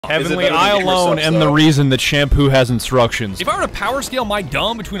Heavenly, I alone am the reason that shampoo has instructions. If I were to power scale my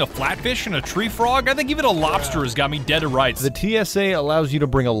dumb between a flatfish and a tree frog, I think even a lobster has got me dead to rights. The TSA allows you to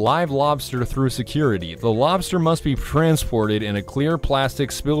bring a live lobster through security. The lobster must be transported in a clear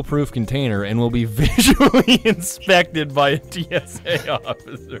plastic spill-proof container and will be visually inspected by a TSA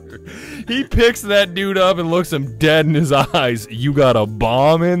officer. He picks that dude up and looks him dead in his eyes. You got a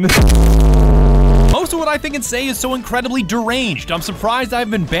bomb in there? Most of what I think and say is so incredibly deranged. I'm surprised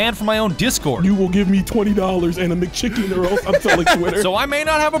I've been banned from my own Discord. You will give me $20 and a McChicken or else I'm telling Twitter. So I may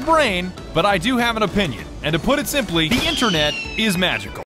not have a brain, but I do have an opinion. And to put it simply, the internet is magical.